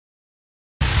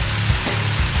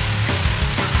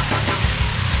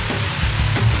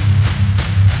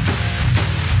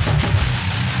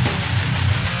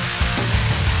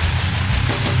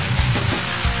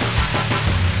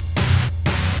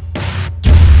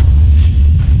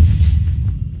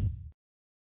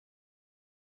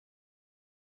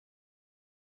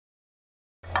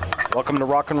Welcome to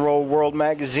Rock and Roll World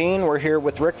Magazine. We're here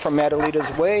with Rick from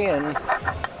Adelitas Way, and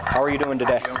how are you doing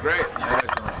today? Doing great. How you guys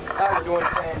doing? We're doing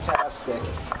fantastic.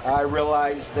 I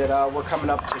realize that we're coming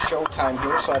up to showtime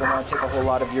here, so I don't want to take a whole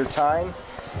lot of your time.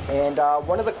 And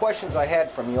one of the questions I had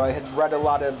from you, I had read a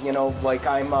lot of, like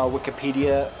I'm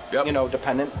Wikipedia,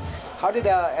 dependent. How did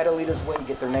Adelitas Way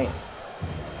get their name?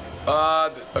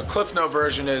 A Cliff Note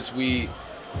version is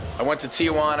I went to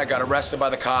Tijuana, got arrested by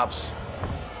the cops,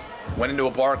 went into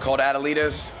a bar called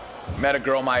Adelitas, met a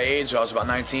girl my age, I was about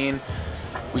 19.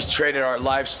 We traded our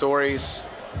life stories.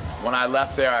 When I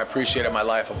left there, I appreciated my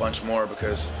life a bunch more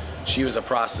because she was a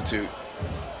prostitute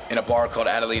in a bar called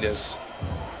Adelitas.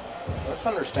 That's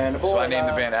understandable. So I named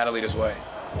the band Adelitas Way.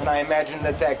 And I imagine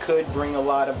that could bring a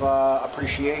lot of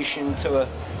appreciation to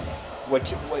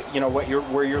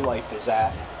where your life is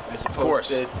at. As opposed of course.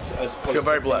 To, as opposed I feel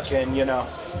very blessed. And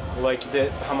like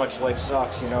how much life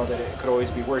sucks. That it could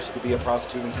always be worse. You could be a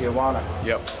prostitute in Tijuana.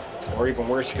 Yep. Or even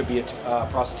worse, you could be a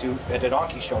prostitute at a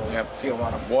donkey show in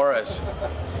Tijuana. Juarez.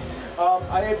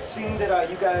 I had seen that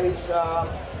you guys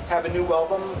have a new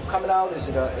album coming out. Is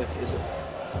it?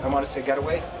 I want to say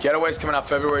Getaway. Getaway's coming out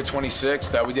February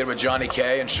 26th. That we did with Johnny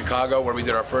K in Chicago, where we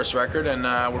did our first record, and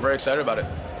we're very excited about it.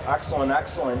 Excellent,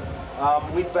 excellent.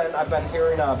 I've been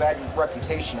hearing Bad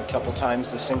Reputation a couple times,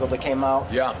 the single that came out.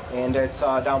 Yeah. And it's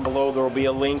down below. There will be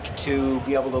a link to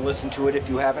be able to listen to it if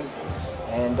you haven't.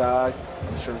 And I'm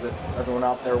sure that everyone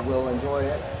out there will enjoy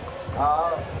it.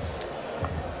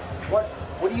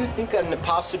 What do you think on the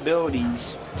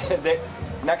possibilities that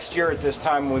next year at this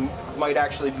time we might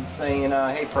actually be saying,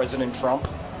 hey, President Trump?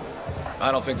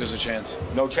 I don't think there's a chance.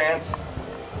 No chance?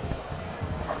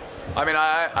 I mean,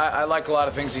 I like a lot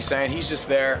of things he's saying. He's just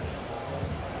there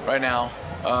right now.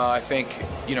 I think,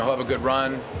 he'll have a good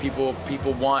run. People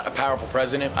want a powerful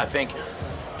president. I think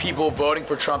people voting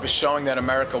for Trump is showing that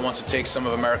America wants to take some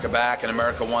of America back, and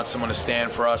America wants someone to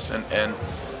stand for us.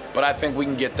 But I think we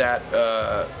can get that,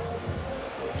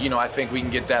 I think we can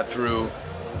get that through,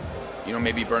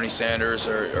 maybe Bernie Sanders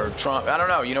or Trump. I don't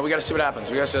know. We got to see what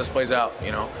happens. We got to see how this plays out.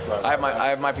 Right, I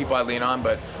have my people I lean on,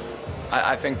 but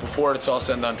I think before it's all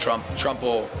said and done, Trump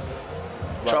will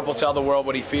tell the world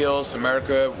what he feels.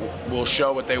 America will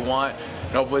show what they want,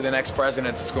 and hopefully the next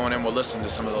president that's going in will listen to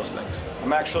some of those things.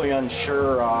 I'm actually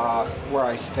unsure where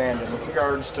I stand in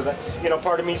regards to that.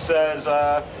 Part of me says,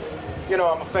 I'm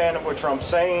a fan of what Trump's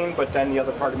saying, but then the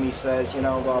other part of me says,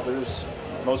 well, there's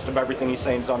most of everything he's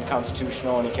saying is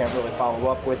unconstitutional, and he can't really follow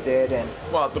up with it. And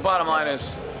well, the bottom line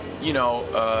is,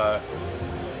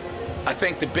 I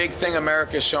think the big thing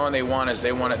America is showing they want is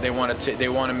they want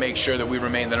to make sure that we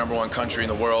remain the #1 country in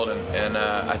the world, and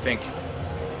I think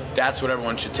that's what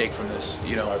everyone should take from this.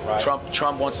 Right.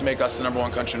 Trump wants to make us the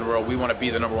 #1 country in the world. We want to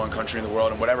be the #1 country in the world,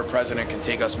 and whatever president can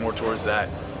take us more towards that,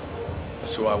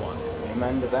 that's who I want.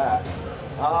 Amen to that.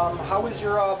 How is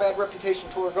your Bad Reputation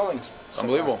tour going?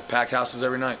 Unbelievable. Packed houses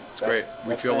every night. It's great.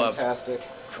 We feel loved. Fantastic.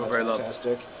 Feel very loved.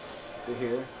 Fantastic to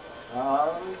hear.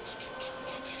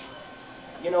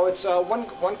 It's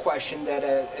one question that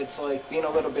it's like being a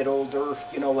little bit older.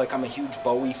 Like I'm a huge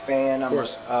Bowie fan. Of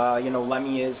course.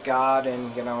 Lemmy is God,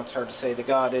 and it's hard to say that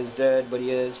God is dead, but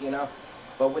he is.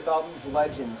 But with all these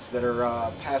legends that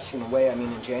are passing away, I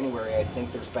mean, in January, I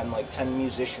think there's been like 10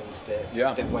 musicians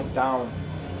that went down,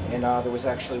 and there was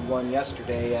actually one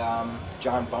yesterday.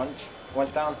 John Bunch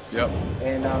went down. Yep.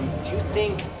 And do you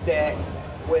think that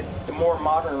with the more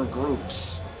modern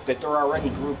groups, that there are any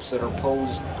groups that are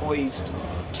poised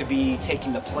to be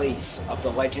taking the place of the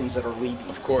legends that are leaving?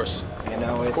 Of course.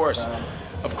 Of course.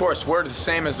 Of course. We're the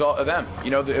same as all of them.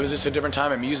 It was just a different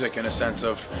time in music in a sense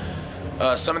of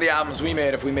some of the albums we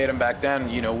made, if we made them back then,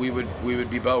 we would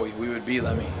be Bowie, we would be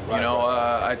Lemmy. Right.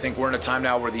 I think we're in a time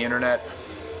now where the internet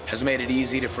has made it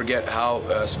easy to forget how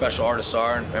special artists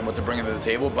are and what they're bringing to the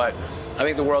table, but I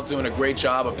think the world's doing a great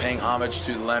job of paying homage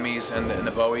to the Lemmys and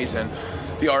the Bowies, and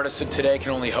the artists of today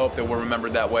can only hope that we're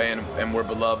remembered that way and we're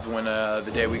beloved when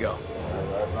the day we go.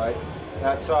 Right.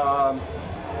 That's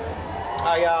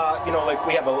like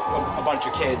we have a bunch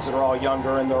of kids that are all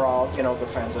younger, and they're all, they're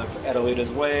fans of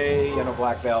Adelitas Way,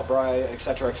 Black Veil Bride,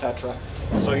 etc., etc.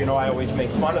 So, I always make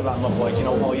fun of them of like,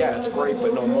 well, yeah, it's great,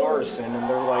 but no Morrison. And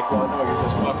they're like, well, no, you're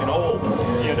just fucking old,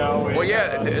 Well,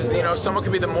 yeah, someone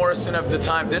could be the Morrison of the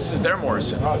time. This is their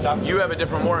Morrison. Oh, definitely. You have a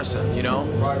different Morrison,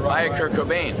 Right, I had Kurt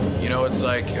Cobain. It's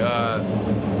like,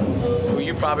 who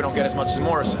you probably don't get as much as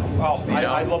Morrison. Oh,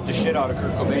 I love the shit out of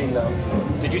Kurt Cobain, though.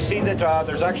 Did you see that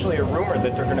there's actually a rumor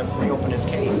that they're going to reopen his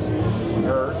case?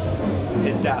 Or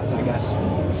his death, I guess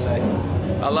you say.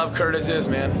 I love Kurt as is,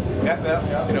 man.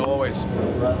 Yeah. Always.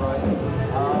 Right.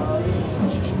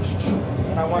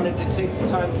 And I wanted to take the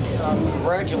time to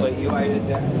congratulate you. I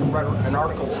had read an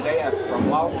article today from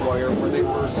Loudwire where they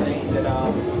were saying that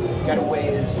Getaway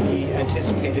is the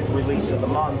anticipated release of the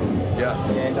month. Yeah.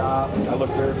 And I look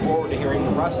very forward to hearing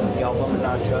the rest of the album, and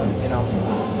not just, you know,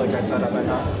 like I said, I've been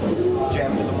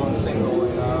jamming to the one single,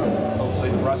 and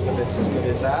hopefully the rest of it's as good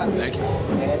as that. Thank you.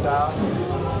 And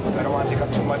I don't want to take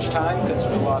up too much time because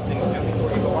there's a lot of things to do before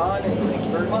you go on, and thank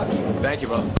you very much. Thank you,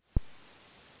 brother.